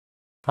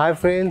Hi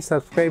friends,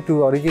 subscribe to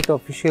Arijit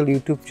official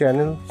YouTube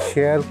channel,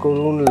 share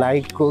করুন,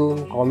 like করুন,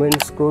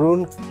 comments করুন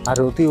আর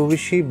অতি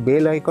অবশ্যই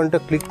বেল আইকনটা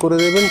ক্লিক করে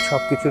দেবেন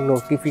সবকিছুর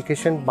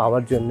নোটিফিকেশন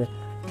পাওয়ার জন্য।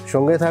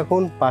 সঙ্গে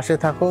থাকুন, পাশে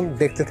থাকুন,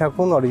 দেখতে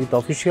থাকুন Arijit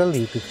official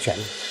YouTube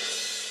channel.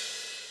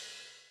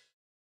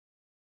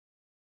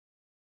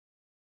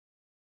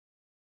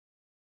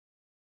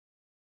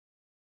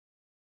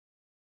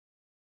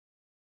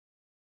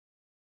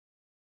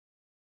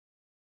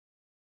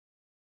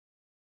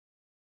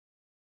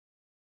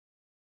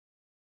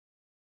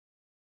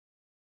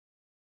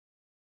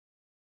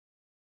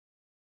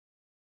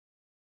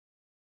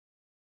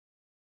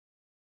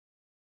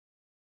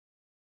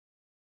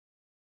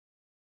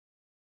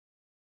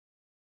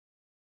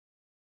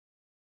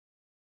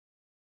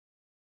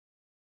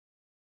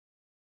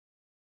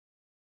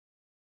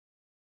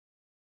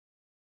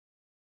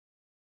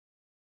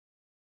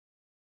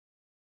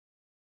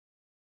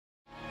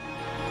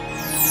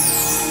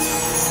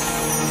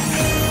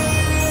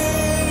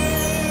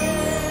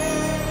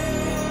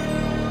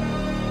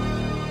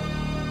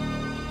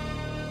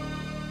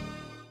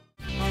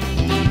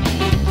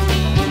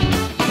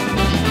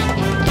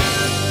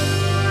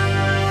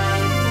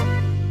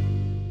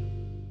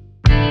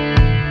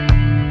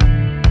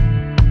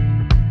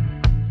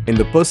 In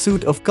the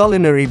pursuit of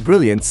culinary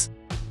brilliance,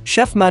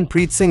 Chef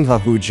Manpreet Singh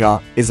Ahuja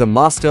is a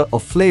master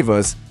of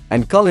flavors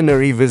and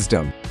culinary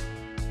wisdom.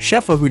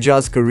 Chef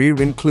Ahuja's career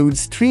includes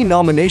 3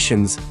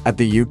 nominations at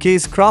the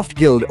UK's Craft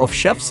Guild of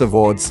Chefs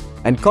Awards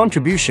and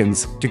contributions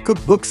to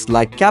cookbooks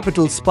like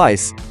Capital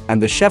Spice and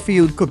the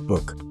Sheffield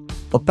Cookbook.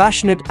 A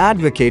passionate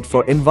advocate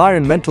for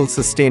environmental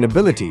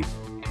sustainability,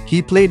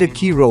 he played a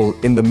key role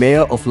in the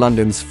Mayor of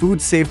London's Food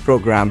Save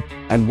programme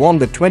and won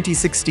the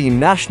 2016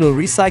 National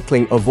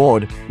Recycling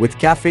Award with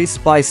Cafe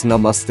Spice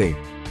Namaste.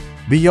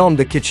 Beyond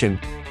the kitchen,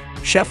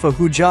 Chef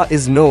Ahuja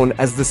is known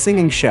as the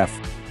singing chef,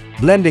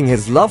 blending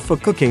his love for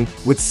cooking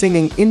with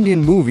singing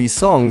Indian movie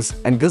songs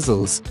and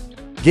ghazals,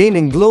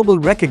 gaining global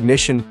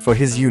recognition for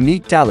his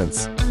unique talents.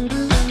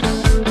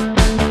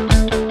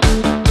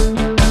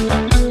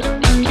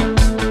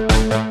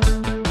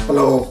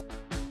 Hello,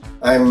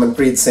 I'm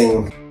Manpreet Singh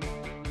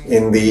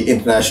in the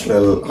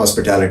international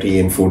hospitality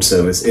and food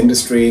service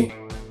industry.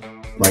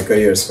 My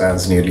career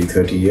spans nearly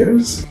 30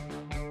 years.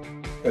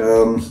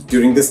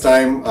 During this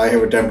time, I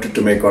have attempted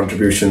to make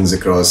contributions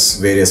across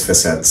various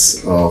facets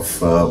of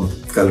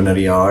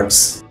culinary arts,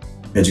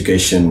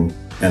 education,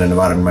 and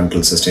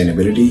environmental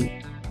sustainability.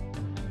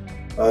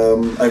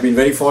 I've been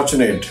very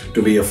fortunate to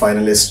be a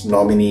finalist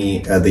nominee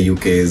at the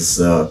UK's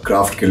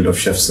Craft Guild of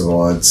Chefs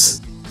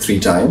Awards 3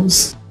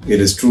 times. It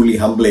is truly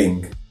humbling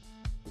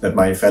that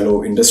my fellow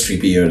industry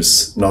peers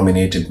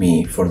nominated me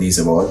for these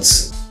awards.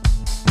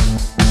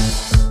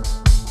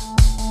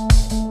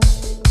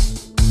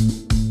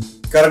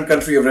 Current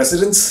country of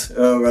residence,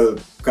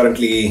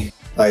 currently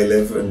I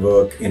live and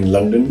work in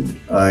London.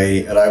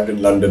 I arrived in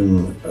London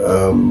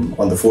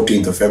on the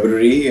 14th of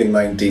February in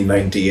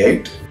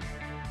 1998.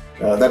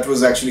 That was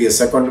actually a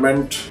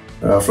secondment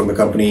from the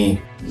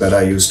company that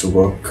I used to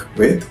work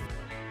with.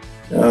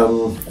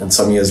 And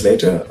some years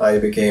later, I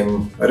became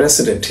a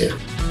resident here.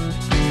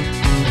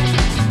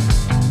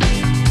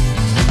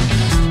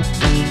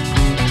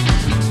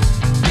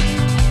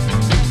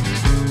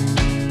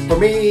 For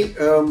me,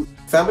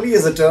 family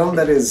is a term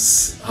that is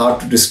hard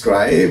to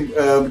describe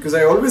because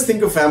I always think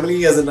of family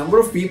as a number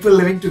of people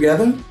living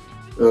together.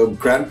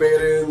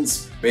 Grandparents,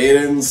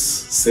 parents,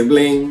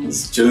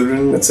 siblings,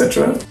 children,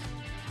 etc.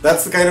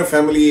 That's the kind of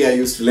family I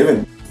used to live in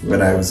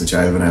when I was a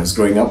child, when I was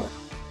growing up.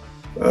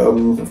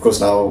 Of course,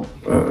 now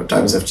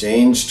times have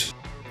changed.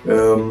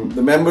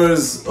 The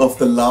members of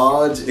the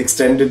large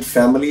extended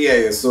family I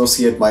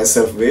associate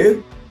myself with,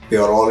 they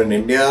are all in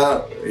India.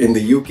 In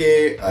the UK,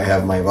 I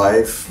have my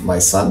wife, my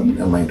son,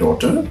 and my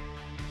daughter.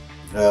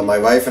 My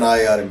wife and I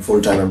are in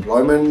full-time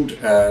employment,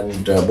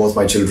 and both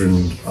my children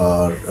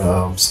are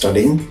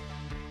studying.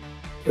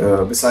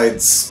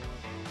 Besides,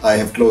 I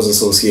have close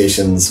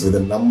associations with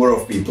a number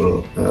of people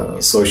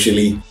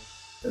socially,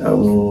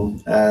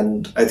 and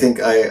I think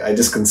I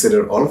just consider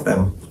all of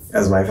them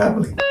as my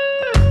family.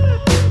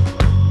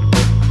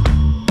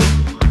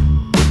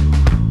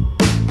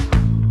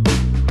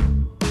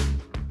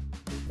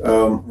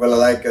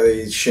 Like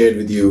I shared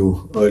with you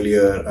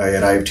earlier, I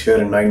arrived here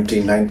in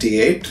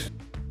 1998.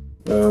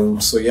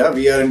 So yeah,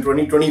 we are in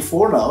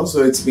 2024 now, so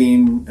it's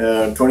been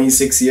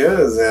 26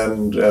 years,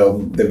 and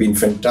they've been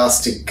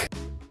fantastic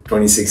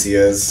 26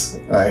 years.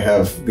 I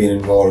have been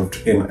involved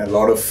in a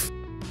lot of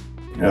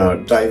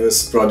diverse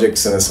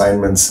projects and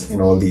assignments in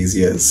all these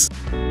years.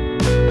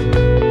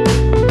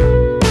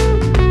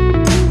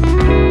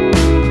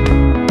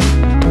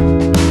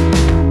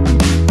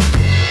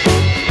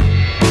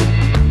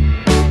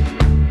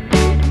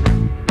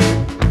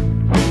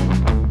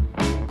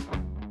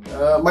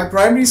 My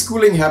primary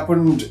schooling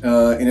happened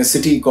in a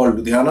city called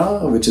Ludhiana,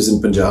 which is in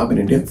Punjab in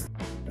India.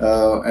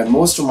 And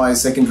most of my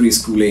secondary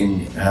schooling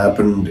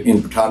happened in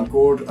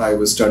Pathankot. I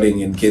was studying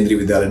in Kendriya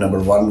Vidyalaya number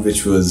 1,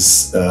 which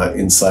was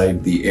inside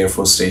the Air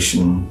Force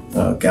Station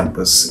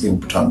campus in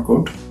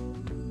Pathankot.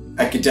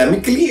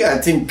 academically, I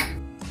think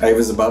I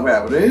was above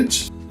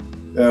average,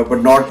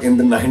 but not in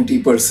the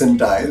 90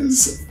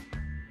 percentiles.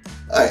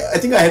 I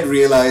think I had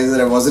realized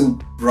that I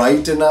wasn't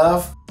bright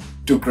enough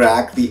to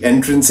crack the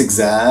entrance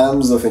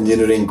exams of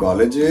engineering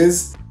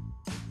colleges.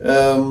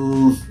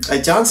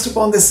 I chanced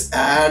upon this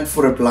ad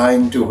for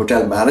applying to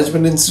Hotel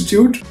Management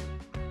Institute.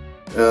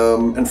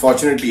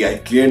 Unfortunately, I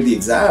cleared the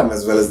exam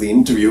as well as the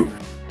interview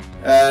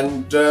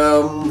and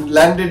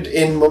landed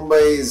in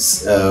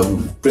Mumbai's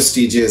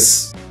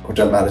prestigious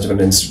Hotel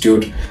Management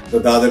Institute, the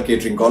Dadar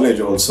Catering College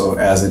also,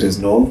 as it is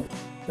known.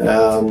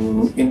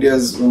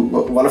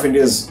 One of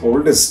India's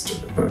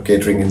oldest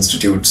catering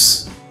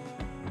institutes,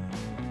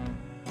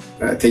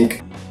 I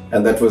think,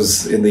 and that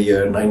was in the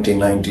year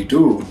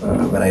 1992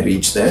 when I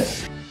reached there.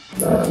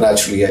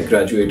 Naturally, I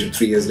graduated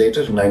 3 years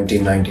later, in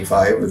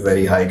 1995, with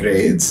very high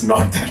grades.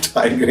 Not that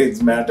high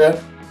grades matter,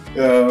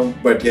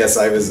 but yes,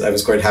 I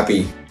was quite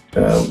happy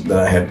that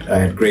I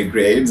had great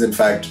grades. In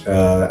fact,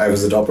 I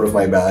was the topper of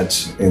my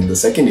batch in the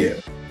second year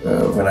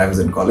when I was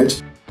in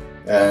college,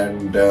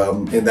 and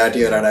in that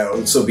year, had I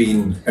also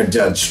been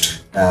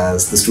adjudged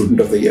as the student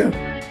of the year.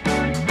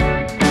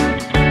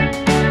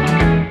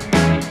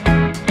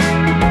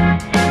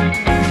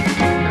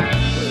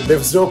 There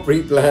was no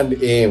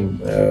pre-planned aim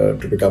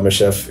to become a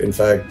chef. In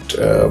fact,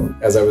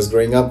 as I was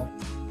growing up,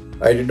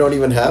 I did not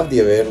even have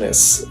the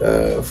awareness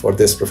for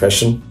this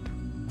profession.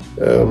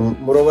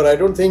 Moreover, I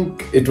don't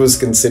think it was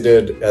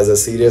considered as a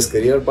serious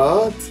career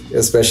path,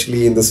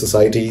 especially in the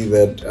society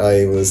that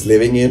I was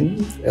living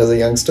in as a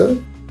youngster.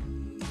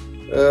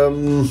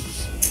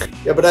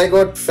 But I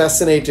got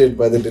fascinated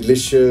by the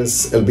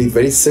delicious, albeit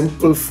very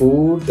simple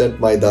food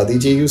that my Dadi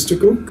ji used to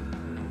cook.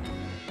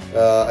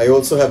 I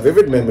also have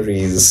vivid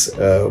memories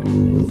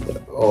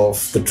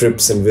of the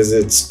trips and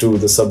visits to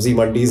the sabzi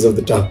mandis of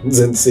the towns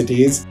and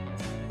cities.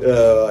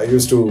 I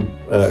used to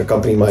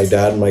accompany my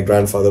dad and my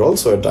grandfather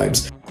also at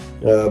times.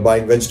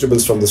 Buying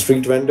vegetables from the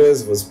street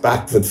vendors was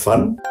packed with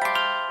fun.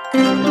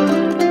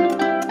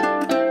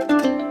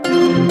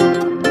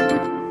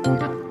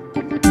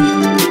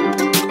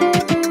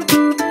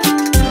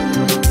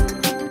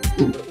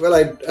 Well,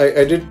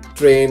 I did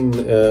train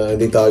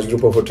the Taj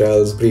group of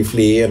hotels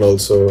briefly and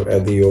also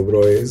at the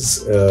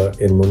Oberoi's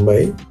in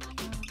Mumbai.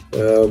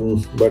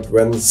 But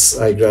once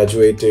I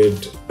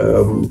graduated,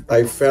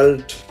 I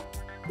felt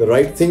the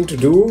right thing to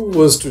do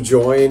was to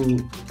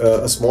join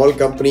a small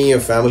company, a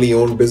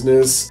family-owned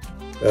business,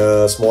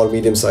 a small,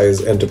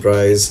 medium-sized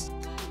enterprise,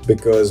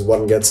 because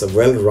one gets a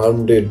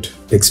well-rounded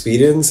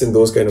experience in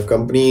those kind of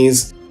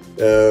companies.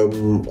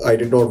 I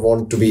did not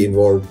want to be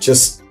involved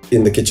just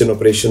in the kitchen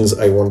operations.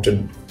 I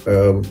wanted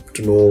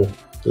to know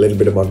a little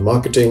bit about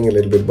marketing, a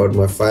little bit about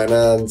my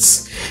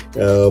finance,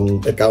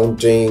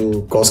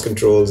 accounting, cost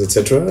controls,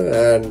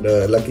 etc. And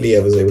luckily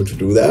I was able to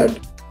do that.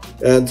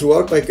 And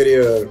throughout my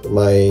career,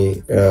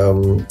 my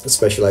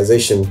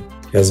specialization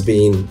has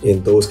been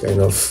in those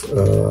kind of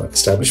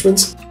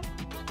establishments.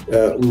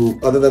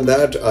 Other than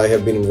that, I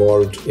have been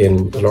involved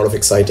in a lot of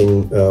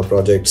exciting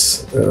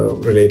projects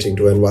relating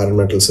to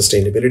environmental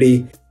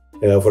sustainability.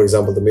 For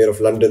example, the Mayor of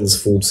London's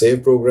Food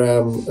Save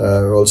program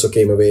also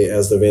came away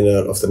as the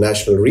winner of the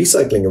National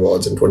Recycling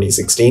Awards in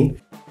 2016.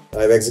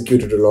 I've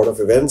executed a lot of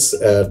events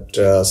at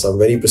some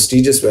very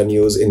prestigious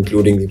venues,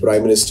 including the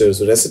Prime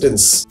Minister's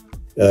residence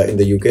in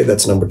the UK,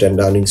 that's number 10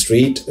 Downing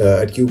Street,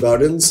 at Kew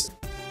Gardens,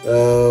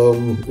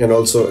 and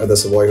also at the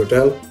Savoy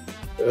Hotel.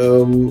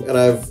 And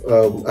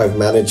I've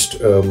managed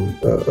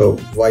a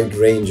wide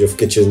range of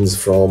kitchens,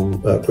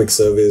 from quick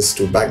service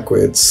to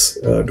banquets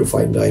to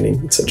fine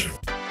dining, etc.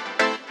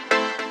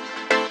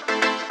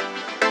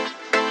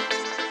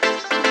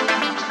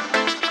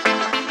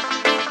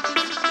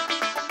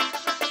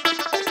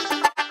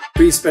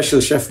 Three special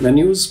chef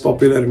menus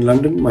popular in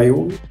London, my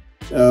own.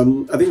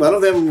 I think one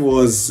of them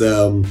was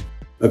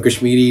a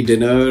Kashmiri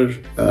dinner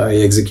I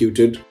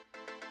executed.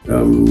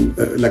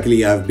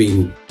 Luckily, I've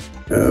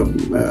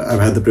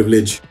had the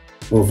privilege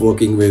of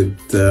working with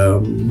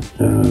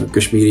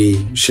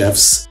Kashmiri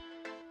chefs,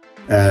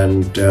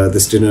 and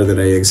this dinner that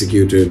I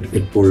executed,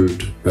 it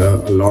pulled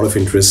a lot of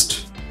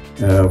interest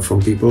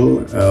from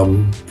people,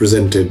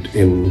 presented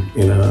in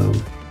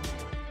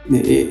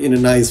a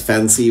nice,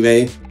 fancy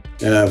way,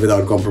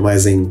 without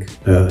compromising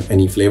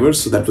any flavors.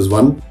 So that was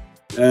one.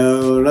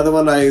 Another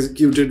one I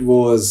executed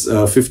was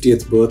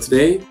 50th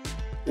birthday,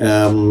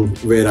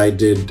 where I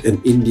did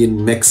an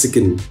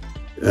Indian-Mexican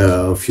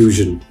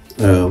fusion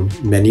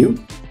menu.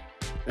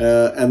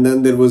 And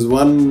then there was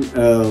one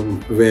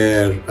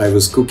where I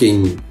was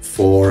cooking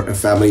for a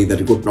family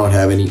that could not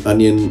have any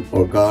onion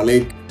or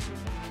garlic,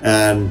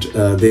 and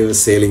they were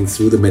sailing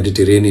through the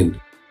Mediterranean.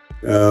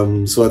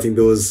 So I think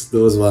those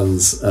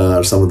ones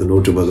are some of the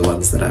notable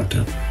ones that I've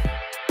done.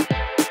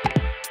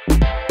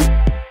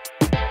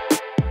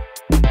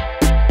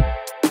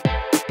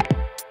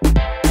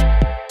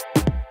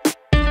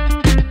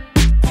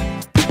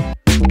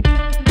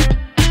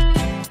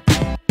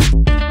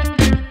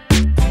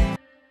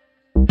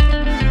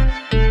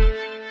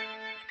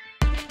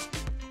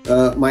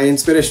 My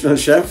inspirational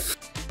chef,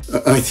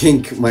 I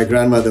think my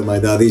grandmother, my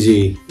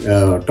Dadiji,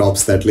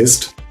 tops that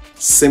list.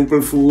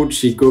 Simple food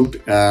she cooked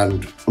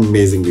and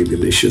amazingly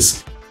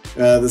delicious.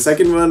 The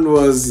second one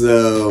was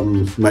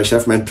my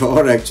chef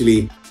mentor,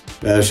 actually,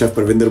 Chef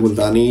Parvinder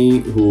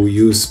Multani, who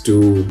used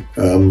to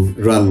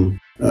run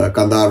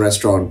Kandahar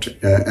restaurant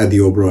at the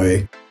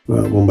Oberoi,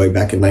 Mumbai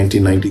back in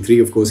 1993.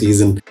 Of course,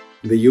 he's in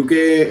the UK,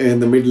 in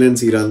the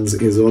Midlands. He runs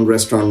his own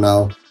restaurant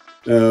now,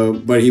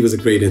 but he was a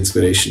great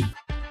inspiration.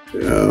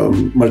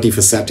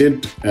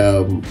 Multifaceted,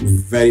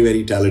 very,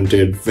 very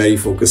talented, very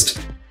focused.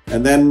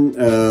 And then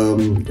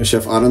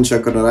Chef Anand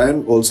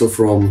Shankar-Narayan, also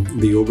from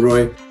the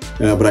Oberoi,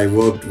 but I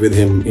worked with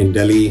him in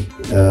Delhi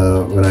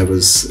when I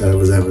was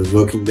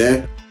working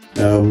there.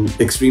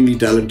 Extremely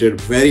talented,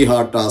 very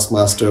hard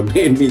taskmaster,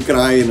 made me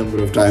cry a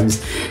number of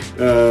times,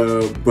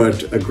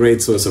 but a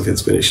great source of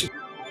inspiration.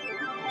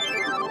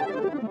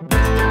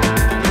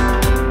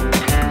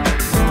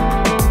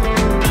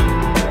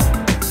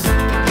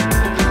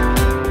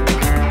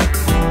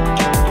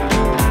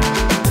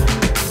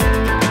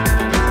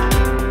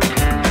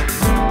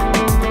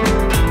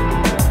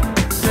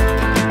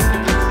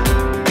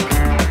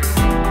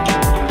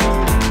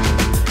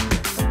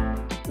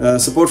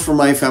 Support from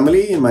my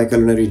family in my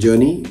culinary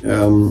journey.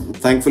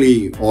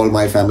 Thankfully, all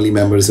my family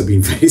members have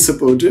been very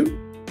supportive.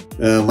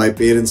 My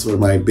parents were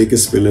my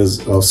biggest pillars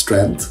of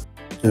strength.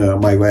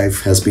 My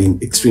wife has been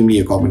extremely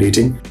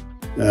accommodating.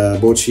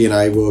 Both she and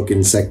I work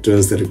in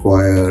sectors that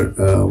require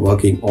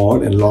working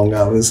odd and long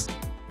hours,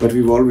 but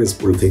we've always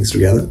pulled things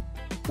together.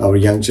 Our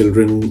young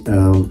children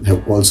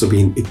have also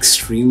been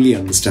extremely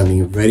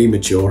understanding and very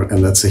mature,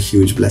 and that's a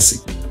huge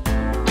blessing.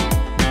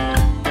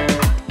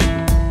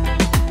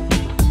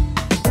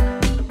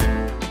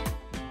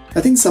 I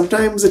think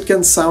sometimes it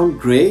can sound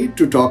great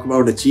to talk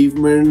about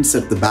achievements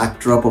at the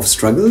backdrop of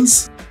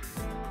struggles,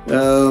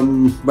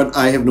 but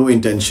I have no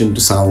intention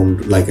to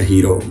sound like a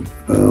hero.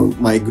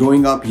 My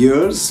growing up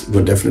years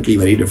were definitely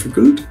very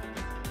difficult.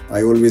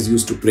 I always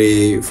used to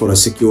pray for a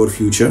secure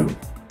future.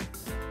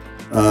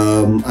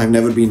 I've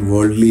never been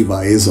worldly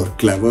wise or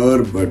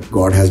clever, but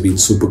God has been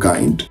super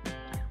kind.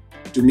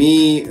 To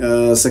me,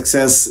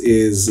 success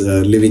is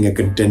living a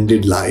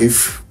contented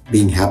life,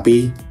 being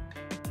happy,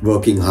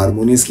 working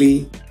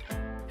harmoniously,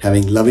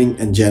 having loving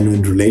and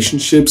genuine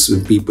relationships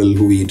with people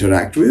who we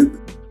interact with,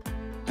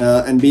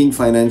 and being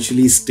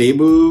financially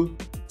stable,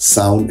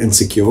 sound and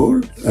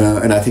secure.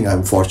 And I think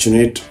I'm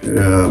fortunate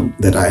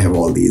that I have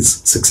all these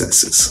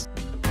successes.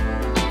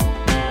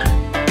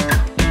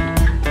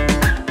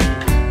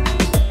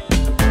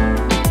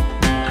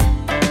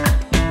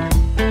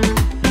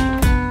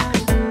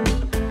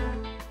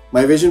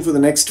 My vision for the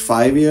next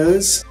 5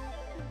 years.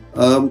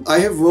 I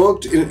have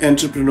worked in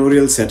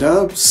entrepreneurial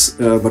setups,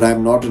 but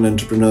I'm not an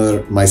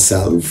entrepreneur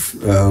myself.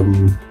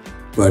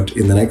 But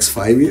in the next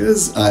 5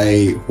 years,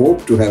 I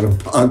hope to have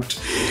embarked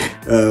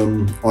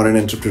on an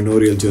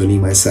entrepreneurial journey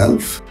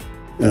myself.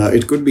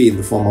 It could be in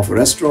the form of a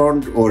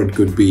restaurant, or it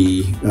could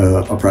be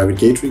a private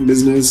catering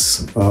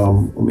business,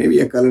 or maybe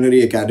a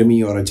culinary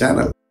academy or a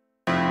channel.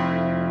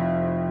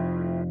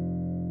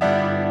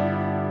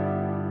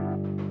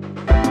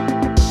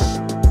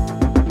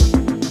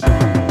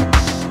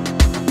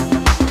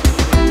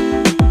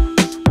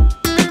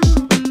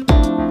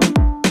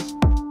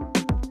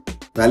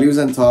 Values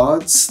and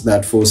thoughts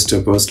that foster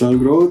personal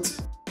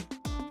growth.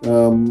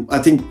 I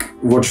think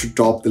what should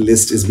top the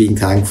list is being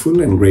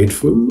thankful and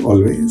grateful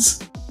always.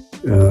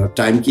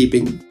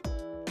 Timekeeping,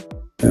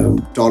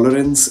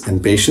 tolerance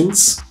and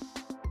patience,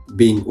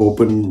 being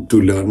open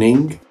to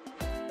learning,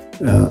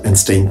 and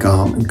staying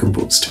calm and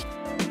composed.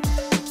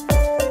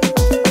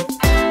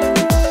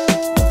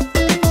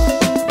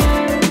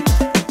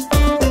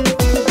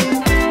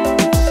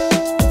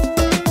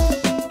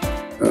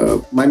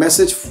 My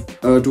message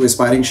to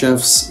aspiring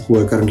chefs who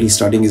are currently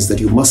studying is that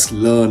you must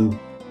learn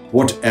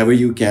whatever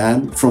you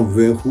can from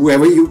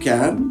whoever you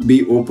can.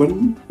 Be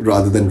open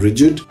rather than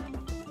rigid.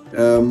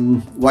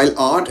 While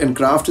art and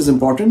craft is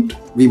important,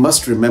 we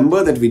must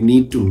remember that we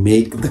need to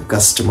make the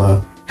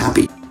customer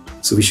happy.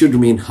 So we should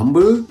remain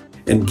humble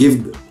and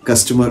give the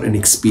customer an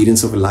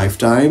experience of a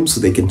lifetime so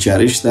they can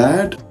cherish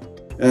that.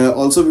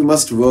 Also, we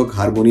must work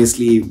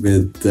harmoniously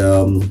with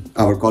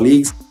our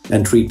colleagues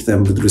and treat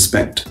them with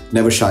respect.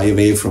 Never shy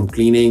away from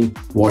cleaning,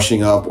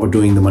 washing up, or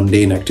doing the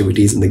mundane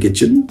activities in the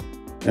kitchen.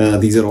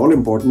 These are all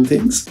important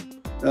things.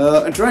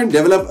 And try and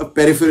develop a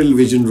peripheral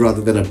vision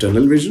rather than a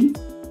tunnel vision.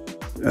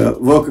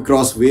 Work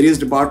across various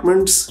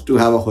departments to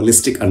have a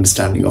holistic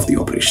understanding of the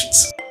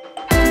operations.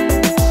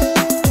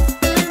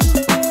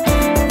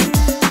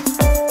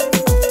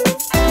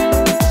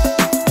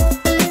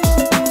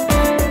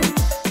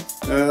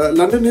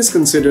 London is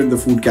considered the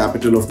food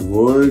capital of the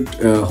world.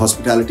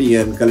 Hospitality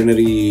and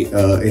culinary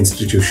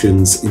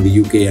institutions in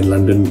the UK and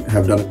London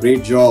have done a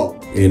great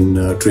job in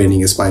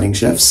training aspiring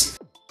chefs.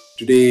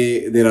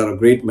 Today, there are a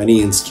great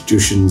many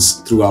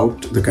institutions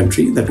throughout the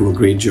country that do a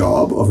great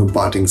job of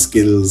imparting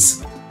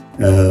skills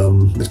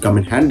that come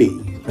in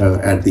handy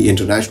at the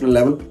international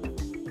level.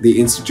 The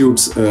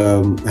institutes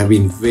have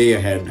been way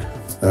ahead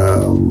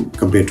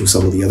compared to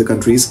some of the other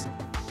countries.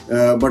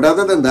 But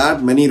other than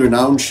that, many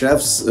renowned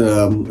chefs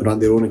run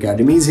their own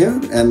academies here,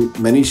 and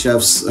many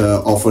chefs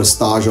offer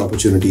stage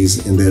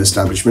opportunities in their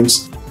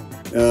establishments.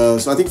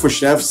 So I think for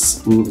chefs,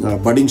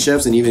 budding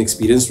chefs and even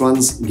experienced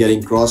ones,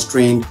 getting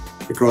cross-trained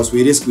across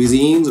various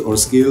cuisines or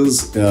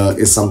skills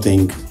is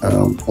something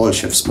all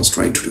chefs must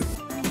try to do.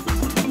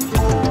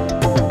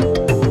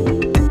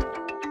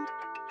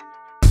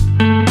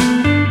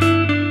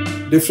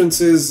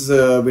 Differences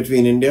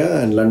between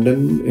India and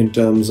London in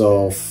terms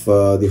of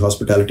the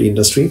hospitality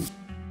industry.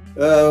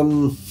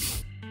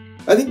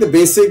 I think the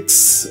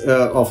basics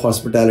of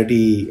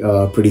hospitality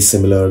are pretty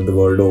similar the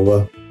world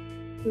over.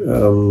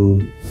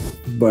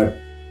 But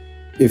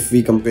if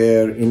we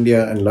compare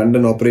India and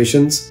London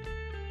operations,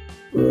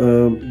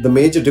 the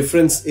major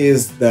difference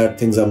is that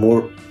things are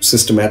more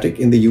systematic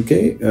in the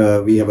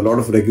UK. We have a lot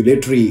of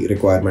regulatory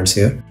requirements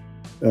here.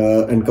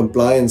 And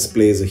compliance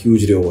plays a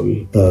huge role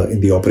in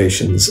the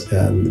operations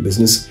and the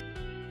business.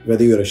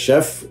 Whether you're a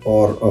chef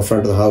or a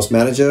front of the house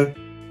manager,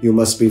 you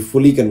must be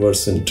fully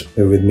conversant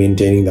with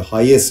maintaining the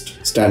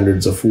highest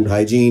standards of food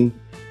hygiene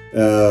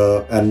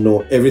and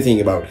know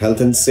everything about health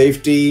and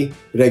safety,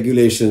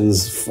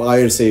 regulations,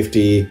 fire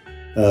safety,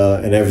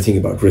 and everything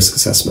about risk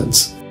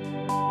assessments.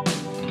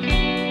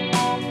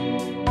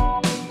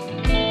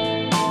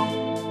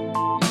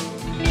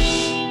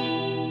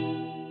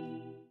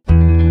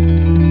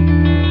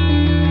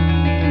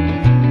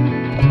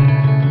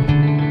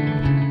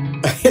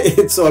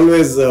 It's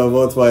always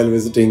worthwhile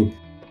visiting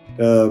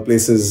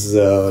places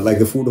like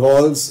the food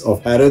halls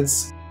of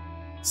Harrods,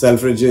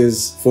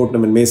 Selfridges,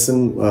 Fortnum and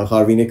Mason,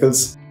 Harvey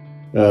Nichols.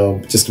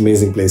 Just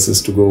amazing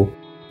places to go.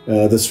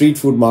 The street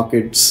food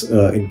markets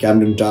in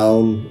Camden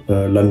Town,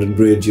 London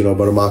Bridge,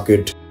 Borough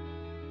Market,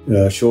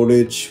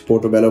 Shoreditch,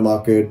 Portobello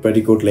Market,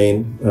 Petticoat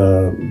Lane.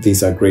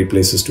 These are great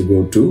places to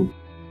go to.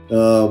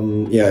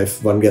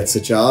 If one gets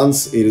a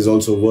chance, it is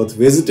also worth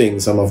visiting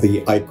some of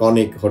the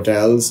iconic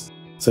hotels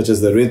such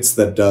as the Ritz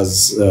that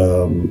does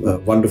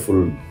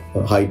wonderful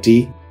high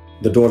tea,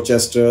 the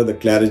Dorchester, the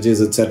Claridge's,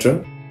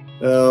 etc.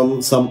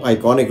 Some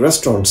iconic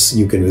restaurants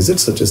you can visit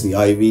such as the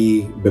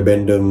Ivy,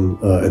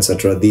 Bibendum,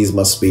 etc. These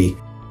must be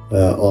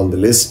on the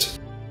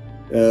list.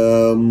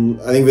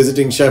 I think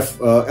visiting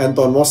Chef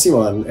Anton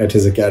Mossiman at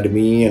his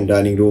academy and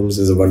dining rooms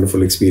is a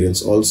wonderful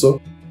experience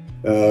also.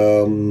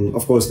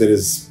 Of course, there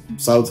is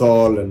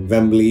Southall and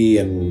Wembley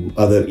and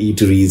other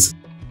eateries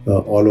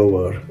all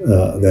over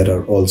that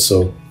are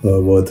also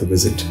worth a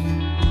visit.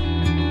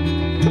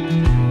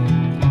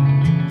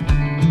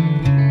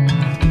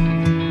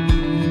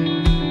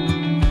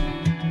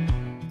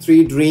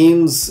 Three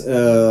dreams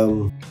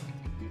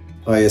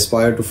I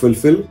aspire to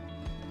fulfill.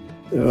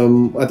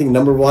 I think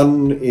number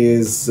one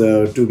is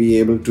to be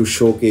able to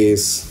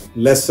showcase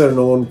lesser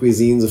known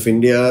cuisines of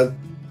India,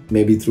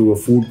 maybe through a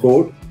food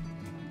court.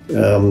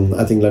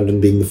 I think London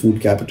being the food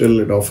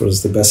capital, it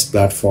offers the best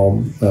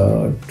platform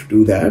to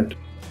do that.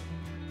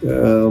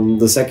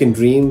 The second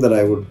dream that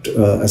I would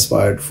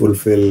aspire to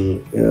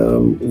fulfill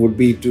would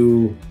be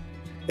to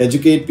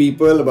educate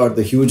people about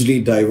the hugely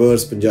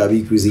diverse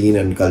Punjabi cuisine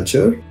and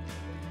culture.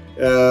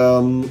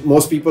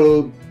 Most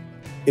people,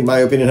 in my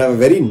opinion, have a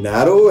very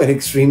narrow and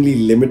extremely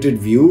limited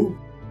view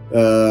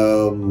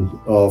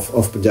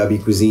of Punjabi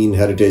cuisine,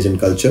 heritage and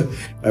culture.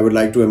 I would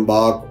like to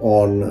embark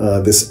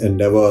on this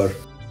endeavor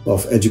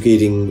of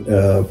educating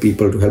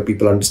people to help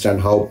people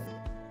understand how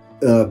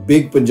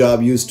big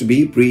Punjab used to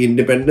be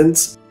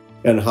pre-independence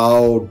and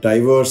how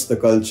diverse the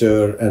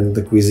culture and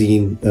the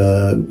cuisine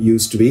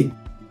used to be.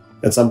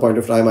 At some point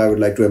of time, I would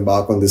like to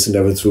embark on this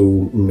endeavor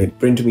through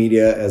print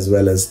media as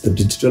well as the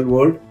digital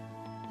world.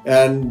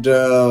 And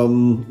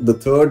the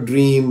third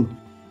dream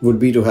would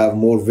be to have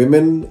more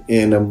women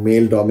in a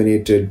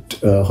male-dominated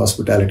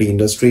hospitality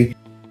industry,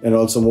 and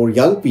also more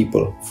young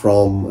people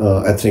from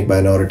ethnic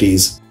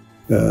minorities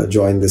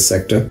join this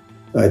sector.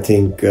 I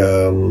think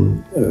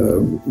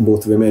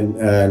both women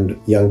and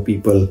young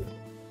people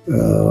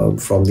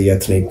from the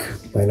ethnic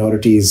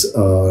minorities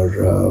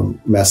are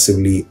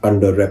massively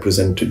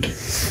underrepresented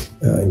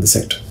in the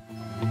sector.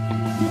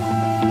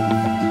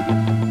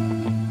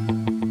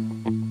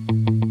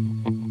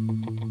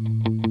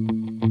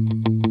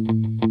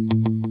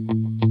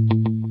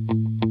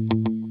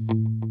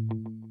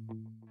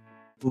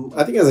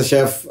 I think as a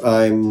chef,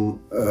 I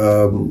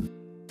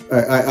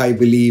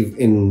believe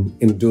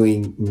in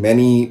doing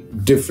many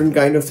different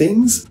kind of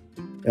things,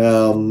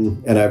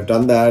 and I've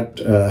done that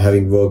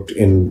having worked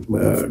in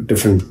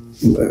different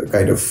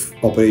kind of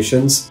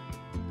operations.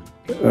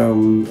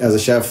 As a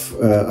chef,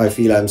 I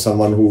feel I'm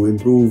someone who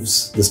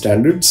improves the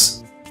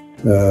standards.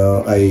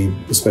 I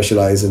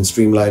specialize in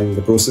streamlining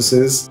the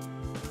processes,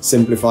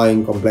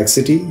 simplifying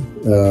complexity.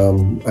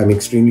 I'm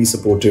extremely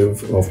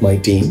supportive of my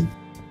team.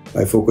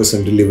 I focus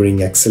on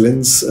delivering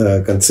excellence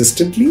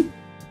consistently.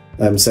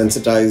 I'm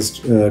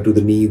sensitized to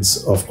the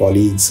needs of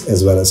colleagues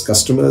as well as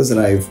customers, and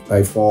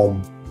I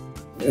form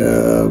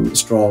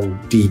strong,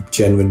 deep,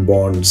 genuine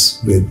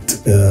bonds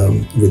with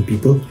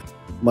people.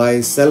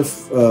 My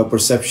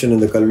self-perception in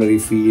the culinary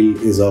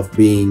field is of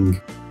being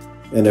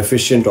an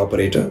efficient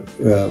operator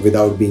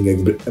without being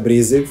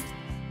abrasive.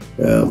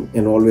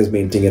 and always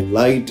maintain a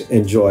light,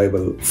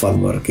 enjoyable,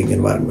 fun working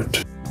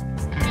environment.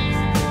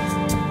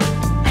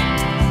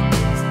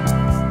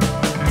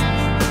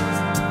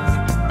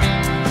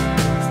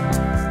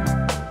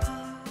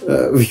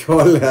 We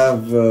all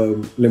have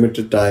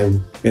limited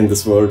time in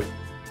this world.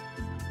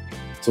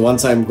 So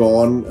once I'm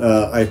gone,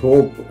 I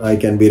hope I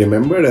can be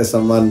remembered as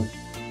someone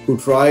who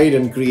tried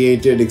and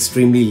created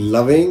extremely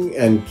loving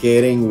and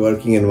caring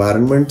working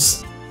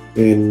environments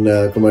in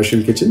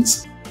commercial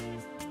kitchens.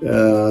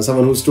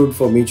 Someone who stood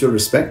for mutual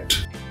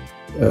respect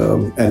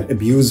and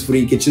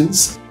abuse-free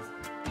kitchens,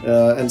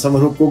 and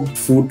someone who cooked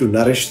food to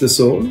nourish the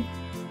soul.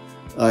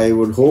 I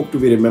would hope to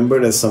be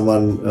remembered as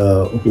someone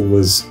who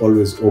was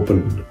always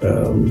open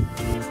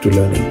to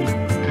learning.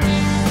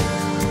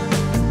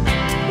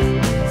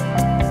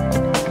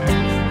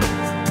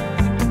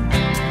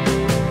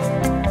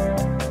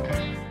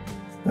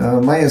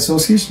 My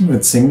association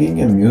with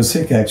singing and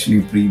music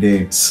actually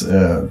predates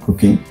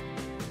cooking.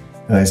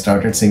 I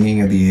started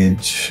singing at the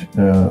age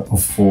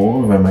of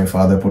 4 when my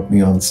father put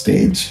me on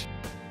stage.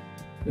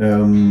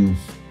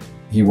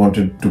 He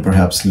wanted to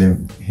perhaps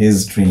live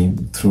his dream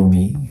through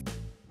me.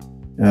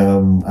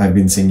 I've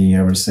been singing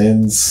ever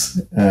since,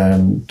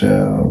 and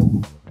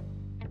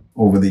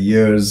over the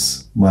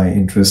years, my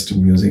interest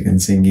in music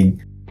and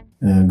singing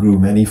grew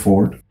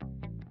manifold.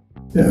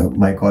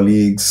 My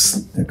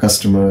colleagues,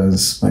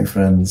 customers, my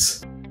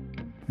friends,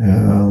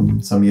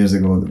 some years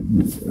ago,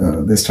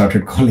 they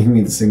started calling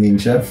me the singing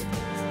chef.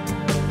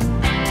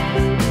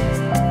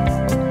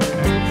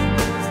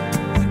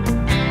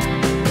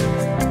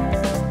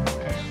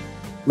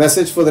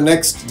 Message for the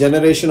next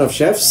generation of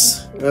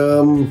chefs.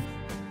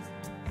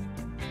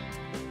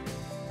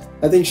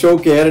 I think show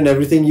care in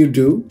everything you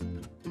do.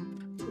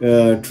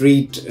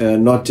 Treat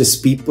not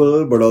just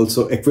people, but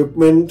also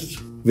equipment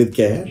with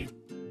care.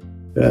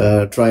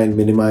 Try and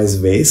minimize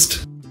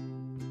waste.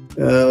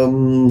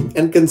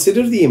 And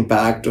consider the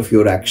impact of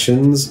your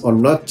actions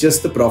on not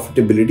just the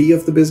profitability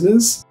of the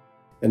business,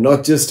 and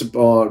not just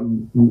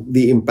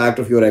the impact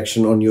of your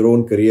action on your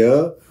own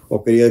career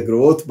or career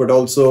growth, but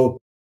also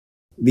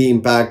the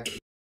impact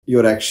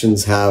your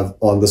actions have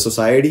on the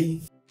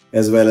society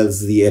as well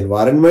as the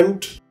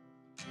environment.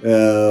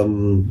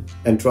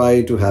 And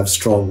try to have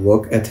strong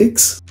work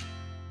ethics.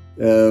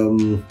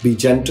 Be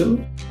gentle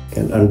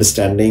and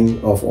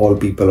understanding of all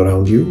people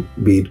around you,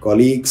 be it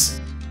colleagues,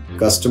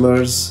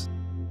 customers,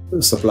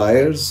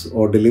 suppliers,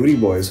 or delivery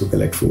boys who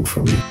collect food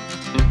from you.